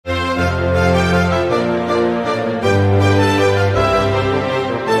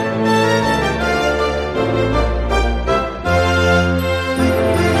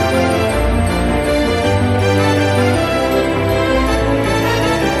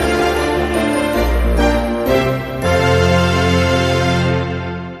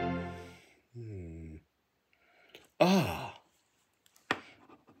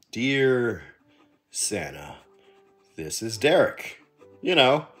Santa, this is Derek. You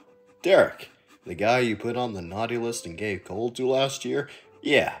know, Derek, the guy you put on the naughty list and gave coal to last year?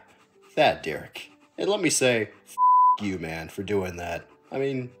 Yeah, that Derek. And let me say, you, man, for doing that. I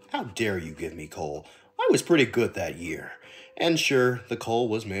mean, how dare you give me coal? I was pretty good that year. And sure, the coal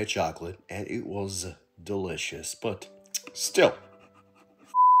was made of chocolate, and it was delicious, but still,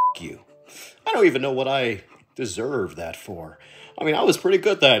 you. I don't even know what I deserve that for. I mean, I was pretty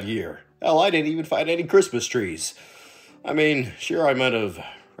good that year. Hell, I didn't even find any Christmas trees. I mean, sure, I might have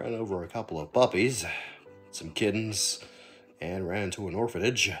ran over a couple of puppies, some kittens, and ran into an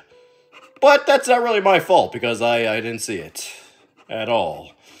orphanage. But that's not really my fault, because I didn't see it at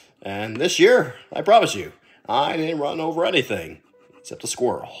all. And this year, I promise you, I didn't run over anything, except a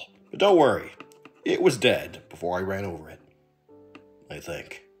squirrel. But don't worry, it was dead before I ran over it, I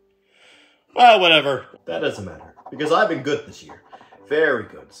think. Well, whatever. That doesn't matter, because I've been good this year. Very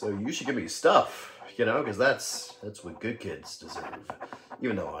good. So you should give me stuff, you know, because that's what good kids deserve.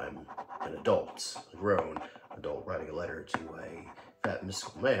 Even though I'm an adult, a grown adult writing a letter to a fat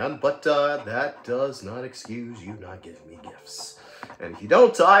mystical man, but that does not excuse you not giving me gifts. And if you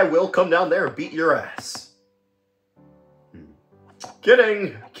don't, I will come down there and beat your ass.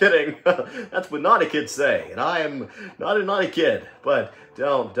 Kidding, kidding. That's what naughty kids say, and I am not a naughty kid, but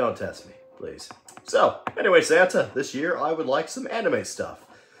don't test me, please. So, anyway, Santa, this year I would like some anime stuff.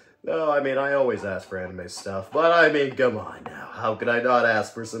 No, I mean, I always ask for anime stuff, but I mean, come on now. How could I not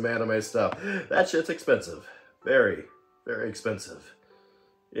ask for some anime stuff? That shit's expensive. Very, very expensive.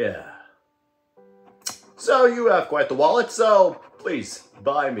 Yeah. So, you have quite the wallet, so please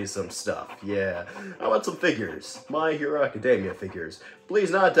buy me some stuff. Yeah. I want some figures. My Hero Academia figures. Please,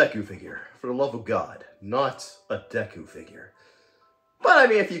 not a Deku figure. For the love of God, not a Deku figure. But, I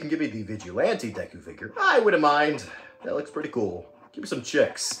mean, if you can give me the Vigilante Deku figure, I wouldn't mind. That looks pretty cool. Give me some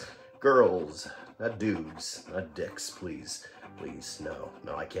chicks. Girls. Not dudes. Not dicks, please. Please, no.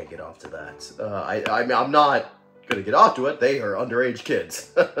 No, I can't get off to that. I mean, I'm not gonna get off to it. They are underage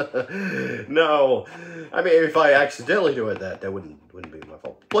kids. No. I mean, if I accidentally do it, that wouldn't be my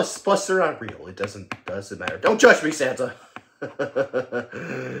fault. Plus, they're not real. It doesn't matter. Don't judge me, Santa.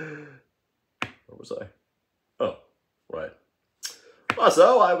 Where was I? Oh, right.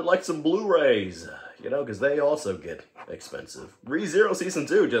 Also, I would like some Blu-rays, you know, because they also get expensive. ReZero Season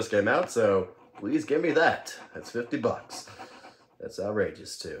 2 just came out, so please give me that. That's $50. That's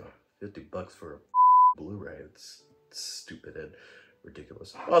outrageous, too. $50 for a Blu-ray. It's stupid and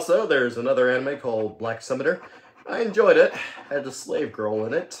ridiculous. Also, there's another anime called Black Summoner. I enjoyed it. Had a slave girl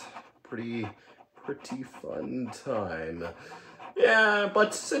in it. Pretty fun time. Yeah,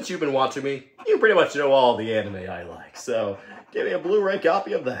 but since you've been watching me, you pretty much know all the anime I like, so give me a Blu-ray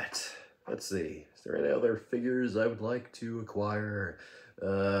copy of that. Let's see. Is there any other figures I would like to acquire?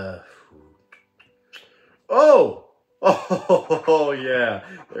 Oh, yeah.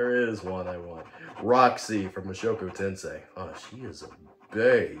 There is one I want. Roxy from Mushoku Tensei. Oh, she is a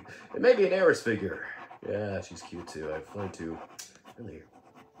babe. And maybe an Eris figure. Yeah, she's cute too. I've learned to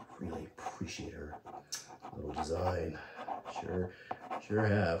really appreciate her little design. Sure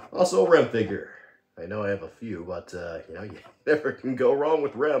have. Also a Rem figure. I know I have a few, but, you know, you never can go wrong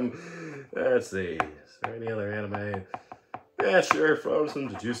with Rem. Let's see. Is there any other anime? Yeah, sure. Throw some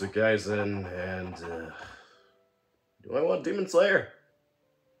Jujutsu Kaisen, and, do I want Demon Slayer?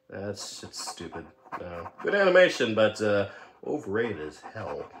 That's just stupid. No. Good animation, but, overrated as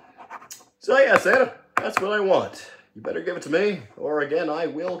hell. So, yeah, Santa, that's what I want. You better give it to me, or again, I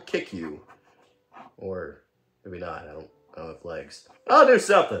will kick you. Or maybe not. I don't have legs. I'll do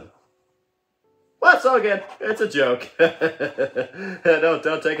something. Well, it's all good. It's a joke.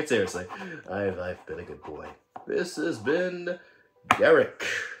 Don't take it seriously. I've been a good boy. This has been Derek.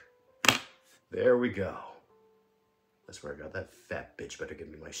 There we go. I swear to God, that fat bitch better give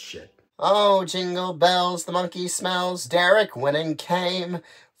me my shit. Oh, jingle bells, the monkey smells. Derek went and came.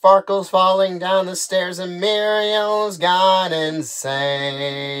 Farkle's falling down the stairs and Muriel's gone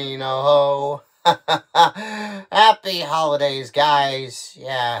insane. Oh, happy holidays, guys.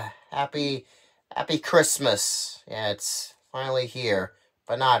 Yeah, happy Christmas. Yeah, it's finally here,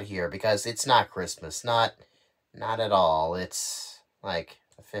 but not here because it's not Christmas. Not at all. It's like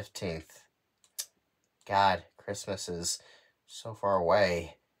the 15th. God, Christmas is so far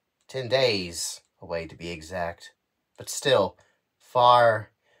away. 10 days away to be exact. But still, far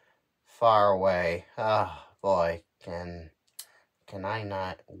away. Oh, boy, can I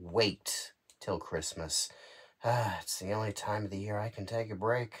not wait till Christmas. It's the only time of the year I can take a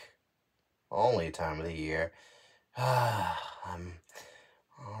break. Only time of the year. I'm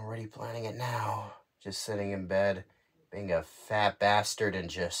already planning it now. Just sitting in bed, being a fat bastard and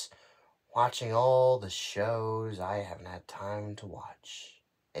just watching all the shows I haven't had time to watch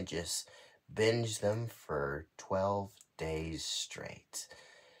and just binge them for 12 days straight.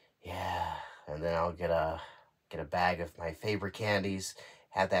 Yeah, and then I'll get a bag of my favorite candies,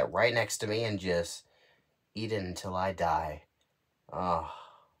 have that right next to me, and just eat it until I die. Oh,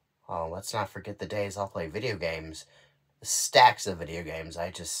 let's not forget the days I'll play video games. Stacks of video games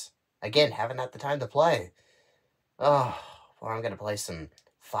I just, again, haven't had the time to play. Oh, well, I'm going to play some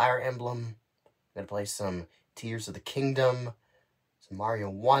Fire Emblem. I'm going to play some Tears of the Kingdom, some Mario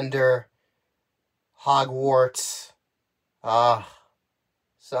Wonder, Hogwarts.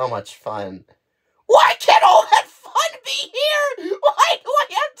 So much fun. Why can't all that fun be here? Why do I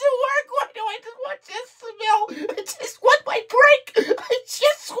have to work? Why do I just watch SML? I just want my break. I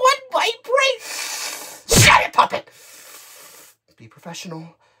just want my break. Shut it, puppet. Be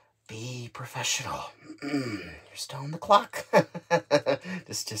professional. Be professional. You're still on the clock.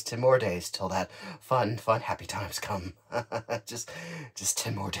 just 10 more days till that fun, happy times come. just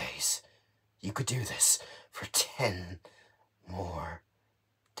 10 more days. You could do this for 10 more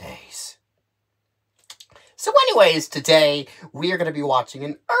days. So anyways, today we are going to be watching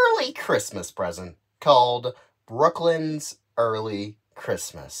an early Christmas present called Brooklyn's Early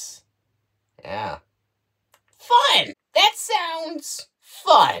Christmas. Yeah. Fun! That sounds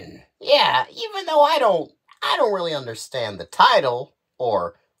fun. Yeah, even though I don't really understand the title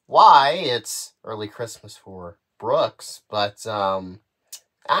or why it's Early Christmas for Brooks, but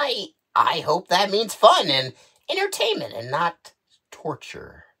I hope that means fun and entertainment and not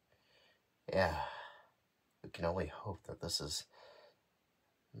torture. Yeah. We can only hope that this is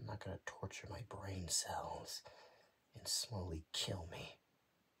not going to torture my brain cells and slowly kill me.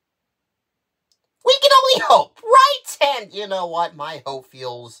 We can only hope, right? And you know what? My hope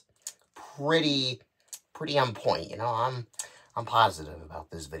feels pretty on point. You know, I'm positive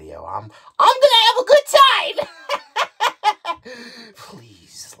about this video. I'm gonna have a good time.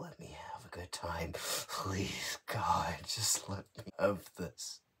 Please let me have a good time. Please, God, just let me have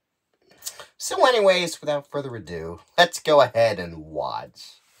this. So anyways, without further ado, let's go ahead and watch.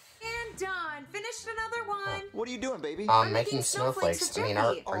 And done. Finished another one. What are you doing, baby? I'm making snowflakes. I mean,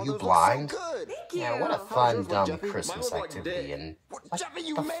 are you blind? So good. Thank you. Yeah, what a fun, dumb Christmas activity. And Jeffy,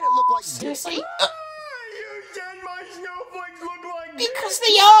 you made it look like seriously? You said my snowflakes look like Because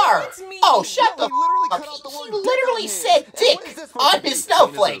they are! That's me. Oh, shut No, the he literally f up. cut out the He word literally dick on said his. And dick what is this for on baby his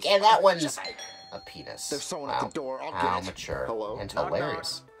snowflake, penises? and that one's a penis. There's someone at the door. I'll How get it. mature. Hello? And Knock,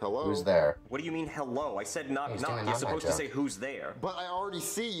 hilarious. Hello? Who's there? What do you mean, hello? I said knock, He's knock. doing a You're knock-knock supposed to joke. say who's there. But I already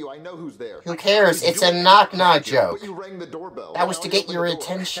see you. I know who's there. Who cares? It's a knock-knock joke. But you rang the doorbell. That was to Now get open your the door.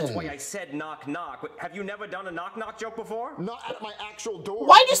 attention. That's why I said knock, knock. Have you never done a knock, knock joke before? Not at my actual door.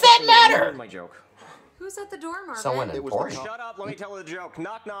 Why does that matter? Ruined my joke. Who's at the door, Marvin? Someone It was important. Shut up. Let me tell the joke.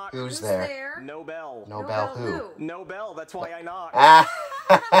 Knock, knock. Who's Who's there? there? No bell. No bell who? No bell. That's why I knock.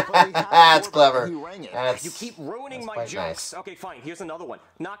 That's clever. He rang it. That's, You keep ruining that's my quite jokes. nice. Okay, fine. Here's another one.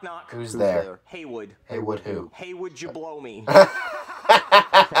 Knock, knock. Who's there? Haywood. Haywood who? Hey, would you blow me?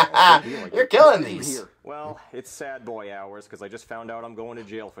 You're killing these. Here. Well, it's sad boy hours because I just found out I'm going to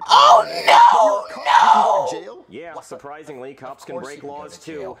jail for. Oh no! No! Jail? Yeah, surprisingly, cops can course break you can go laws to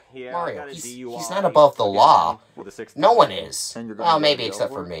jail. too. Yeah, I Mario, got a he's DUI. not above the law. With a 6 No one is. And you're gonna Well, go to maybe jail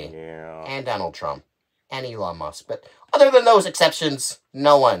except for for me. Yeah. And Donald Trump. And Elon Musk. But other than those exceptions,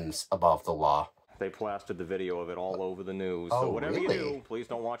 no one's above the law. They plastered the video of it all over the news. Oh, So whatever really? you do, please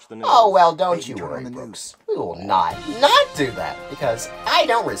don't watch the news. Oh, well, don't you turn on worry, the Brooks. We will not do that, because I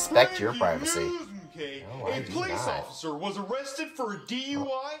don't respect your privacy. No, I A do police not. officer was arrested for a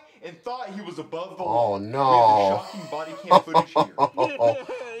DUI and thought he was above the Oh, law. no. We have the shocking body cam footage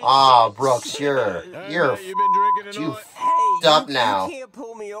here. Ah, Brooks, you're You've been drinking you tonight. f***ed up now. You can't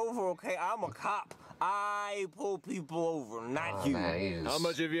pull me over, okay? I'm a cop. I pull people over, not Oh, you. man, he's, How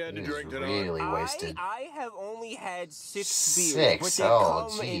much have you had to he's drink tonight? really wasted. I have only had 6 6? beers, but they Oh,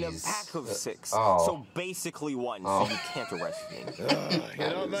 come in a jeez. pack of 6. Oh. So basically 1, Oh. so you can't arrest me. You're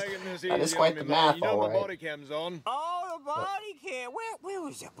not making this that is easy quite on me, the man. math, You know all my right. body cam's on. Oh, the body cam. Where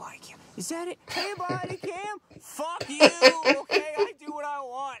was that body cam? Is that it? Hey, body cam. Fuck you, okay? I do what I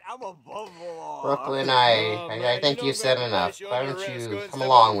want. I'm above the law. Brooklyn, Oh, I man, think you you've know said better than enough. this. You're Why under don't arrest. you Go and come step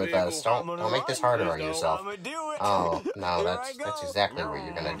along on the with us? vehicle. Don't make this harder on yourself. I'm gonna do it. Oh, no, Here that's I go. exactly what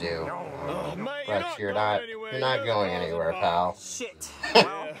you're gonna do. Oh, mate, But you're not going anywhere, pal. Shit. Yeah,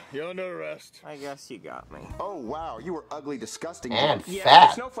 Well, you're under arrest. I guess you got me. Oh, wow. You were ugly, disgusting. And Yeah, your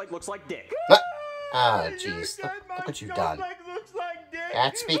fat. snowflake looks like dick. Ah, jeez. Look what you've done.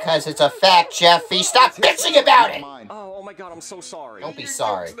 That's because it's a fact, Jeffy. Stop bitching about it! Oh my god, I'm so sorry. Don't be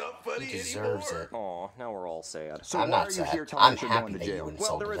sorry. He deserves it. Aw, now we're all sad. I'm not sad. I'm happy that you Well,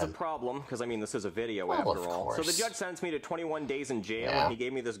 insulted there is a him. problem, because I mean, this is a video Well, after of all. So the course. judge sentenced me to 21 days in jail, Yeah. and he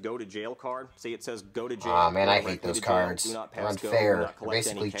gave me this go to jail card. See, it says go to jail. Aw, man, I Direct hate me those to jail, cards. do not They're pass go, unfair. do not They're collect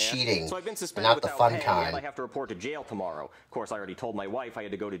any basically cash. cheating. So I've been and suspended not the without fun pay, kind. and I have to report to jail tomorrow. Of course, I already told my wife I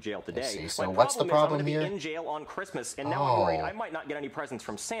had to go to jail today. see. So My what's the is problem I'm gonna here? be in jail on Christmas, and now I'm worried Oh. I might not get any presents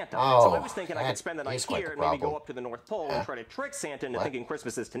from Santa. Oh, so I was thinking I that could spend the night is quite here the and maybe go problem. up to the North Pole and try to trick Santa into What? thinking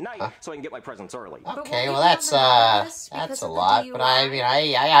Christmas is tonight, so I can get my presents early. Okay, won't well you be on the list that's because a of the lot, but I DUI? mean,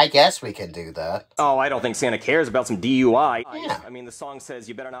 I guess we can do that. Oh, I don't think Santa cares about some DUI. Yeah. I mean, the song says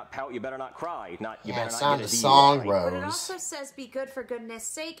you better not pout, you better not cry, not you Yeah, better it's not on get the a song, DUI. But it Rose. also says be good for goodness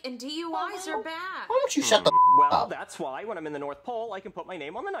sake, and DUIs are bad. Why don't you shut the Well, up? that's why when I'm in the North Pole, I can put my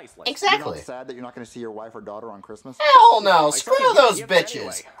name on the nice list. Exactly. Sad that you're not going to see your wife or daughter on Christmas? Hell no! I Screw still those give gifts bitches!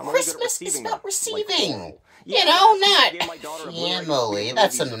 anyway. I'm only good at Christmas is receiving about them, receiving! like, You yeah, know, I not gave my daughter a Blu-ray family. of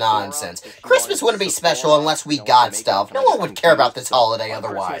That's movies some to Flora. nonsense. If she Christmas wanted wouldn't be to special Sephora, unless we no got makeup, stuff. and No I one got would care about confused. this So, holiday on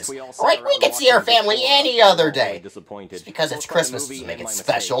Christmas, otherwise. we all sat Alright, we around can see our watching family Sephora. any other Really day. disappointed. Just because it's Both that Christmas movie doesn't make and it my mistake.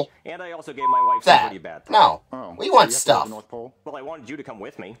 special. And I also gave my wife some pretty That. bad No. Oh, We so want you have to go to stuff. the North Pole? Well, I wanted you to come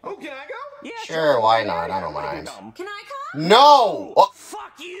with me. Oh, can I go? Yeah, Sure, why not? I don't Why don't you mind. come? Can I come? No! Oh.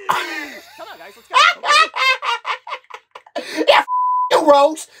 Fuck you! Come on, guys, let's go. Yeah, you,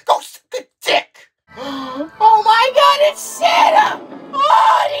 Rose! Go suck a dick! Oh my god, it's Santa!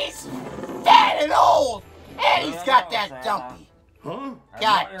 Oh, he's fat and old! And he's got that dumpy. Huh?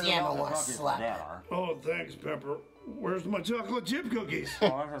 God damn, I want to slap her. Oh, thanks, Pepper. Where's my chocolate chip cookies?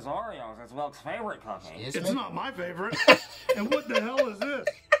 Oh, this is Oreos. It's Milk's favorite cookie. Excuse It's me? not my favorite. And what the hell is this?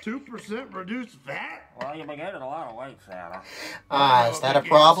 2% reduced fat? Well, you've been gaining a lot of weight, Santa. Is that a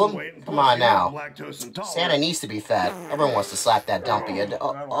problem? Come on now. Santa needs to be fat. Everyone wants to slap that dumpy.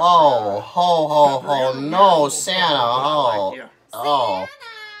 Oh, ho, ho, ho, no, Santa. Oh, oh.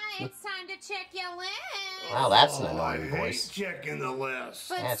 Santa, it's time to check your list. Wow, that's an I annoying hate voice. checking the list.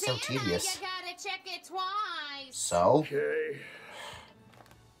 But Yeah, it's so Santa, tedious. you gotta check it twice. So? Okay.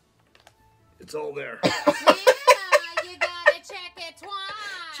 It's all there. Santa, you gotta check it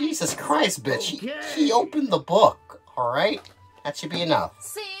twice. Jesus Christ, bitch. Okay. He opened the book, alright? That should be enough.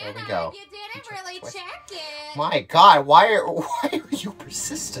 Santa, There we go. you didn't really check it. My god, why are you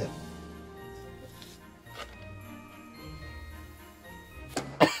persistent?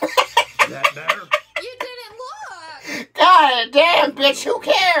 That better? You didn't look. God damn, bitch, who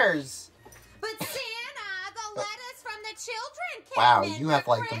cares? But Santa, the letters from the children came Wow, in you for have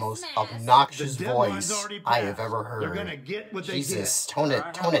like the most Christmas. obnoxious The deadline's voice already I have passed. ever They're gonna heard. get what they Jesus, get. tone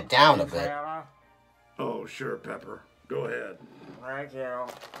it down a bit. Santa. Oh, sure, Pepper. Go ahead. Thank you.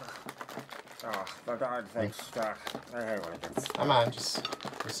 Oh, the darn thing's stuck. I hate when it gets stuck. Come on, just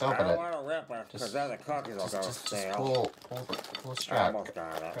I open don't it. want to rip it, because then the cookies will go Just stale. pull the I strap. almost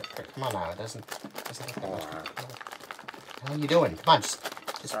got it. Come on now, it doesn't look that Hold much. on. What are you doing? Come on, just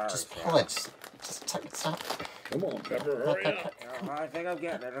Sorry, pull it. Just stop. Come on, Pepper, hurry up. Oh, I think I'm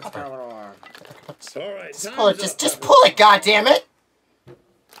getting it. It's coming along. All right, Just pull it. time's up, Just Pepper. pull it. God damn it!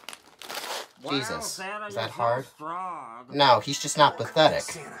 Wow, Jesus, Santa, is you're that so hard? strong. No, he's just not pathetic.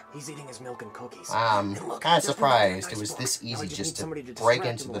 Santa, he's eating his milk and cookies. Kind of surprised it was this easy just to break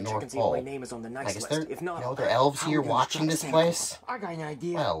into the North Pole. Like, is there, are there elves here watching this place? I got an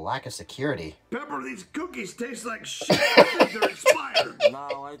idea. Well, lack of security. Pepper, these cookies taste like shit. I think they're expired.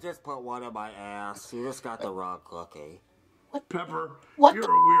 No, I just put one in my ass. You just got the wrong cookie. Pepper, What you're the-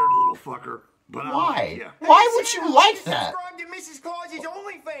 a weird little fucker. But I like Why? ya. Why would you like that? Subscribe to Mrs. Claus's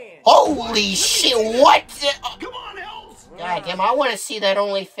OnlyFans. Holy shit! What? Come on, elves. God damn! I want to see that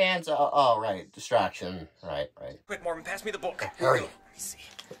OnlyFans. Oh, right, distraction. Right. Quick, Marvin, pass me the book. Hurry. Let me see.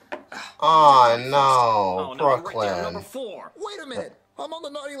 Oh no, Oh, no, right there, Brooklyn. number 4. Wait a minute. I'm on the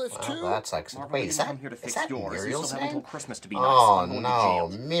naughty list Oh, too. that's like Marvin, wait, we is didn't that come here to fix is that yours. You Muriel's still have until name? Christmas to be nice. Oh I'm going to no,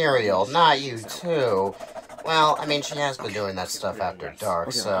 jail. Muriel, not you too. Well, I mean, she has been doing that stuff after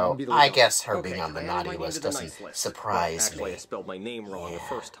dark, so I guess her being on the and naughty my name list to the doesn't nice list. surprise Actually, me. I spelled my name wrong the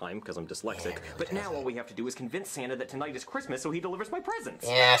first time because I'm dyslexic. But now all we have to do is convince Santa that tonight is Christmas so he delivers my presents.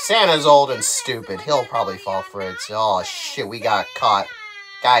 Yeah, Santa's old and stupid. He'll probably fall for it. Oh shit, we got caught.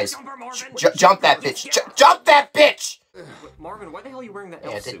 Guys, Jump her, Marvin. jump that bitch! Jump that bitch! Marvin, why the hell are you wearing that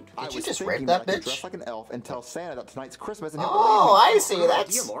Yeah, elf did, suit? I did you was just thinking rape that I could bitch? dress like an elf and tell Santa that tonight's Christmas and he'll Oh, I believe see. Good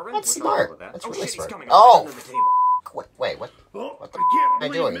That's idea, Marvin. that's What's wrong smart. with that? That's Oh, really shit, he's smart. coming. Oh, Under the table. wait, what? Oh, What I am I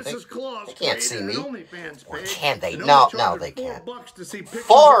can't doing? believe Mrs. Claus They can't created see an me. OnlyFans Or page can they? and No, only no, charged they her can't. $4 to see pictures of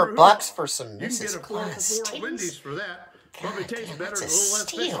 $4 her hookup. for some You can get Mrs. a 4 Claus for $4 at Wendy's titties? for that. Probably tastes better, That's a a little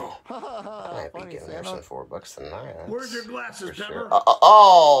less fishy. steal. I might be Funny, giving her Santa. some $4 tonight. Where's your glasses, For Pepper? sure.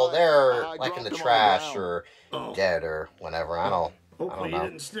 Oh, they're I like in dropped the them on the trash ground. or Oh. dead or whatever. I don't Hopefully you know.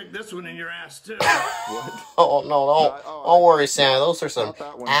 didn't stick this one in your ass, too. Oh, no, don't worry, Santa. Those are some Not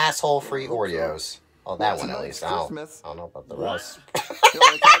that one. asshole-free I hope so. Oreos. Oh, that one at tonight's least. I don't Christmas. know about the What? rest.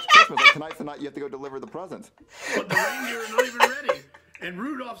 Tonight's Christmas, and tonight's the night you have to go deliver the presents. But the reindeer are not even ready. And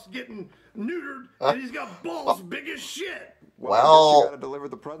Rudolph's getting neutered, and he's got balls big as shit. Well, Well, you gotta deliver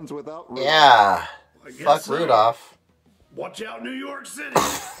the presents without Rudolph. Yeah. I guess Fuck so. Rudolph. Watch out, New York City.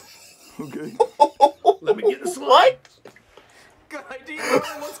 Okay. Let me get the slide. What? Good idea.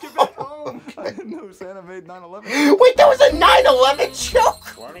 Let's get back home. I didn't know Santa made 9/11. Wait, that was a 9/11 joke?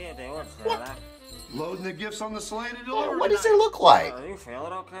 What are you doing, Santa? Loading the gifts on the sleigh to deliver. What does it tonight. look like? Are you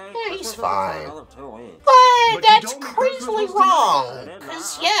feeling okay? Yeah, he's Christmas is fine. another 2 weeks. But you that's told me crazily Christmas was wrong. tonight.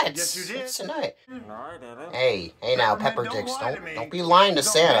 Because, I yeah, guess you did. it's tonight. No, I didn't. Hey now, Peppermint, Pepper don't Dicks, lie to me. don't be lying to I'll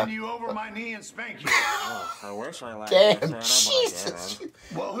Santa. bend you over my knee and spank you. Oh, I wish I liked Damn, you, Santa, but I Jesus. didn't.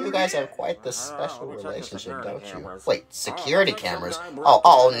 Well, who You guys did? have quite the I special don't know. We checked the relationship, security don't you? cameras. Wait, security Oh, I think some cameras? guy broke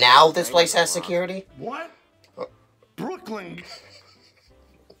Oh, in now and this made place it has wrong. security? What? Brooklyn.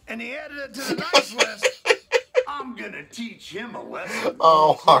 And he added it to the nice list. I'm gonna teach him a lesson.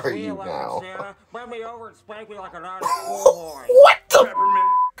 Oh, are We you allowed now? Santa, bend me over and spank me like a naughty schoolboy. What the Peppermint,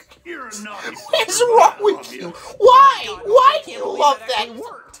 you're a naughty. f is wrong with you? Why? Why do you love that? Actually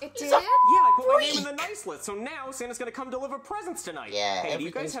worked. It He's did? a Yeah, I put my name in the freak. nice list, so now Santa's gonna come deliver presents tonight. Yeah, hey, do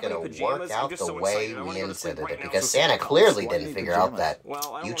you guys everything's have gonna any pajamas? work I'm out just the so way excited. I wanna we go to sleep intended right it, now. because So Santa Santa, clearly why do you didn't need figure out pajamas? that Well, I don't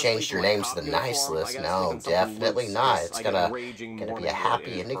you wanna changed sleep your in my names to the cop nice uniform. I list. gotta No, sleep in something definitely loose, not. 'cause It's I get a gonna raging be a morning happy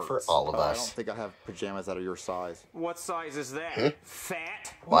wood and it ending for hurts. all of I don't us. think I have pajamas that are your size. What size is that?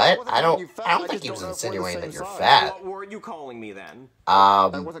 Fat? What? wasn't I calling you don't. fat, I I don't think just he was don't know if we're the insinuating that same you're size. fat. What were you calling me then? I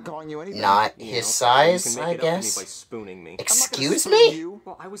wasn't calling you anything. Not You his know, okay, size, you can I make it up to me by guess. spooning me. Excuse spoon me? you.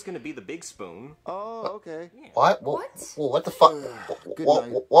 Well, I was gonna be the big spoon. Oh, okay. What? What? What the fuck? Good Whoa!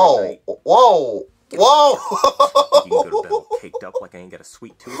 night. Whoa! Good night. Whoa! You can go to bed Whoa! all caked up like I ain't got a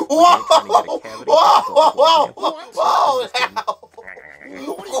sweet tooth. Like Whoa! I ain't trying to get a cavity. Whoa! Whoa!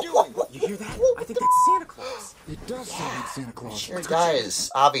 What are you doing? You hear that? I think that's Santa Claus. It does sound like Santa Claus. Sure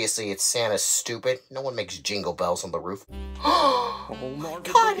does. Obviously, it's Santa stupid. No one makes jingle bells on the roof. Oh,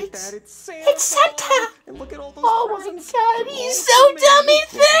 Margaret, God, look at it's- that. It's Santa. it's Santa. Claus. And look at all those Oh my presents. god, They're he's all so for me. dummy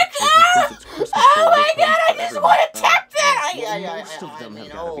thick! Since it's Christmas, Oh so my they come god, I for just everyone. want to tap that! Most of them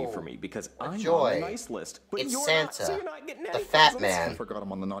have got to be for me because I'm on joy. the nice list. But It's you're Santa, not, so you're not getting the any fat presents. man. I forgot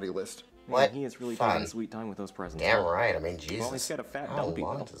I'm on the naughty list. What? Man, he is really Fun. taking a sweet time with those presents. Damn huh? right, I mean, Jesus. Well, he's got a fat How dumpy,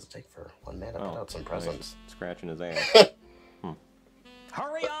 long though. does it take for one man to Oh, put out some he's presents? scratching his ass.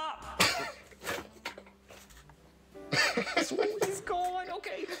 Hurry up! He's gone.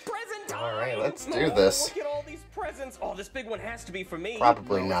 Okay, present time. All right, let's do Oh, this. Look at all these presents. Oh, this big one has to be for me.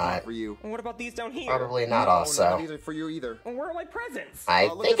 Probably No, it's not. for you. And what about these down here? Probably not No, also. not either for you either. And where are my presents? I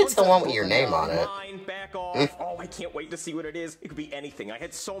look think at it's the one one says with your Brooklyn name on it. Mine, back off. Oh, I can't wait to see what it is. It could be anything. I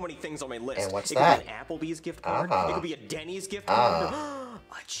had so many things on my list. And what's it that? could be an Applebee's gift card. Ah. It could be a Denny's gift card.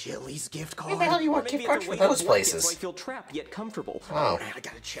 A Chili's gift card. the hell you want Or maybe gift it's cards a for weighted those blanket places? So I feel trapped yet comfortable. Oh. I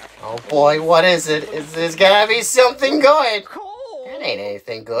gotta check. Oh boy, what is it? Is this gonna be something good? Cold. That ain't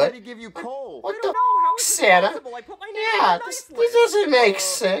anything Why did he good. give you coal? What I the don't know. How is this Santa? possible? I put my name Yeah, on the this nice list. doesn't make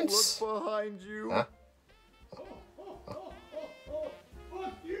sense. Look behind you. Huh?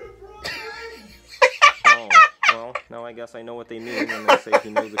 Oh, well, now I guess I know what they mean when they say he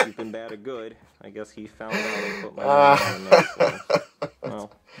knows if you've been bad or good. I guess he found out and put my name on the nice list.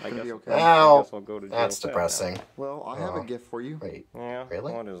 Well, I Gonna guess, be okay. I Ow. guess I'll go to jail. That's sad now. depressing. Well, I have a gift for you. Wait, Yeah.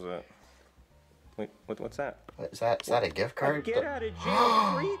 Really? What is it? Wait, what's that? is that a gift card? Get out of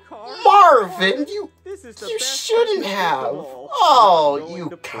jail free card. Marvin, you This is the you best shouldn't Christmas gift have. of all. Oh, Not going you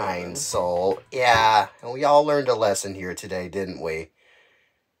to kind prison. soul. Yeah, and we all learned a lesson here today, didn't we?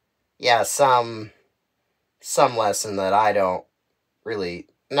 Yeah, some lesson that I don't really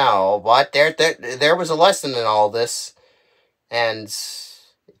know, but there was a lesson in all this, and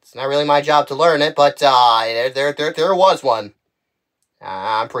it's not really my job to learn it, but there was one.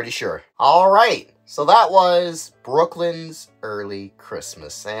 I'm pretty sure. All right, so that was Brooklyn's Early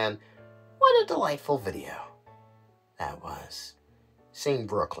Christmas, and what a delightful video that was. Seeing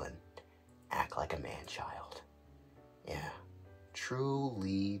Brooklyn act like a man-child. Yeah,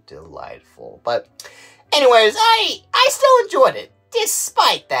 truly delightful. But anyways, I still enjoyed it,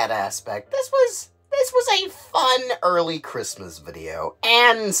 despite that aspect. This was a fun early Christmas video,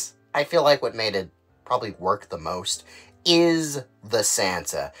 and I feel like what made it probably work the most is the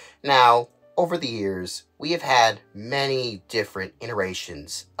Santa. Now, over the years, we have had many different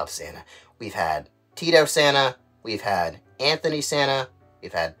iterations of Santa. We've had Tito Santa, we've had Anthony Santa,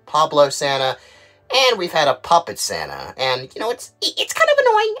 we've had Pablo Santa, and we've had a puppet Santa. And, you know, it's kind of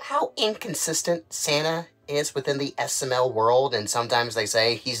annoying how inconsistent Santa is within the SML world, and sometimes they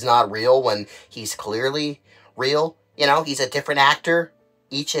say he's not real when he's clearly real. You know, he's a different actor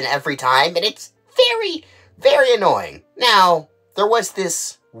each and every time, and it's very, very annoying. Now, there was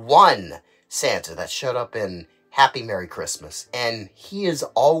this one Santa that showed up in Happy Merry Christmas, and he has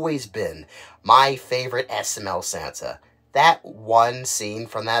always been my favorite SML Santa. That one scene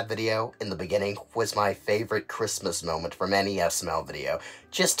from that video in the beginning was my favorite Christmas moment from any SML video.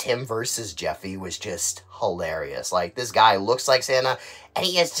 Just him versus Jeffy was just hilarious. Like, this guy looks like Santa, and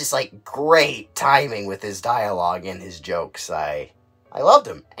he has just, like, great timing with his dialogue and his jokes. I loved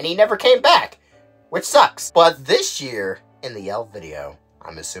him, and he never came back, which sucks. But this year, in the Elf video,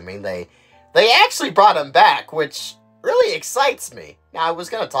 I'm assuming they actually brought him back, which really excites me. Now, I was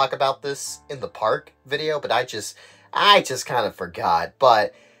going to talk about this in the park video, but I just kind of forgot.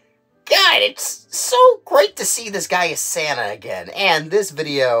 But, God, it's so great to see this guy as Santa again. And this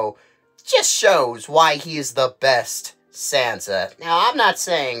video just shows why he is the best Santa. Now, I'm not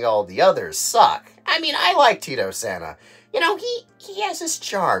saying all the others suck. I mean, I like Tito Santa. You know, he has his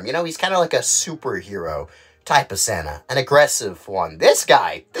charm. You know, he's kind of like a superhero type of Santa. An aggressive one. This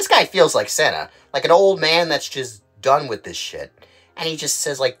guy feels like Santa. Like an old man that's just done with this shit. And he just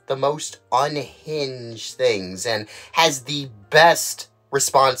says, like, the most unhinged things and has the best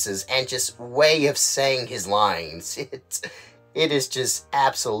responses and just way of saying his lines. It is just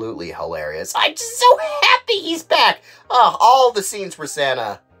absolutely hilarious. I'm just so happy he's back. Oh, all the scenes where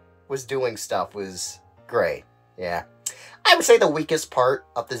Santa was doing stuff was great. Yeah. I would say the weakest part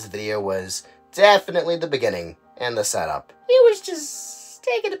of this video was definitely the beginning and the setup. It was just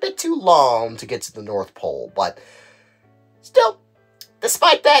taking a bit too long to get to the North Pole, but still,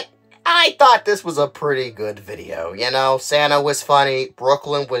 despite that, I thought this was a pretty good video. You know, Santa was funny,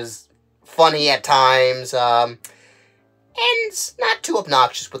 Brooklyn was funny at times, and not too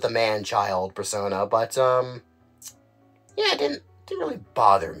obnoxious with the man-child persona, but, yeah, it didn't really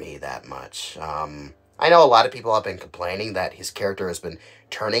bother me that much. I know a lot of people have been complaining that his character has been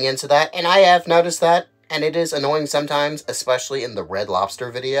turning into that, and I have noticed that, and it is annoying sometimes, especially in the Red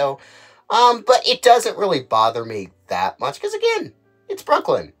Lobster video. But it doesn't really bother me that much, because again, it's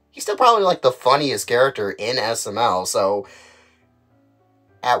Brooklyn. He's still probably like the funniest character in SML, so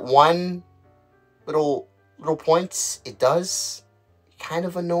at one little points, it does kind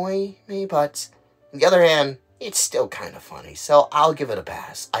of annoy me, but on the other hand, it's still kind of funny, so I'll give it a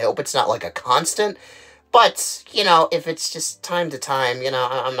pass. I hope it's not like a constant, but, you know, if it's just time to time, you know,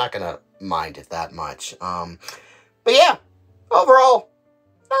 I'm not gonna mind it that much. But yeah, overall,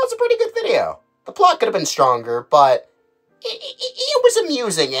 that was a pretty good video. The plot could have been stronger, but it was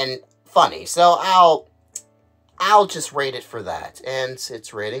amusing and funny, so I'll just rate it for that, and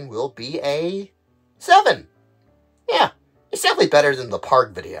its rating will be a 7. Yeah, it's definitely better than the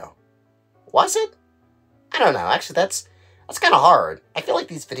park video. Was it? I don't know. Actually, that's kind of hard. I feel like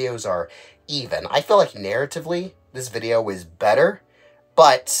these videos are even. I feel like narratively, this video is better,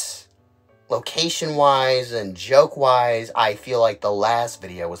 but location-wise and joke-wise, I feel like the last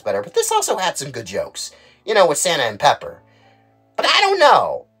video was better. But this also had some good jokes, you know, with Santa and Pepper. But I don't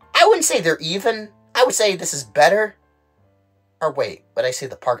know. I wouldn't say they're even. I would say this is better. Or wait, would I say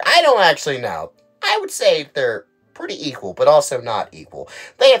the park? I don't actually know. I would say they're pretty equal, but also not equal.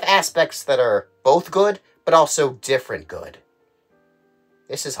 They have aspects that are both good, but also different good.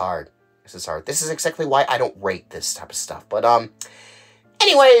 This is hard. This is hard. This is exactly why I don't rate this type of stuff. But,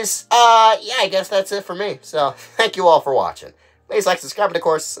 anyways, yeah, I guess that's it for me. So, thank you all for watching. Please like, subscribe, and of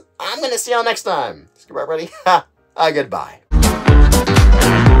course, I'm going to see y'all next time. Goodbye, everybody. Goodbye.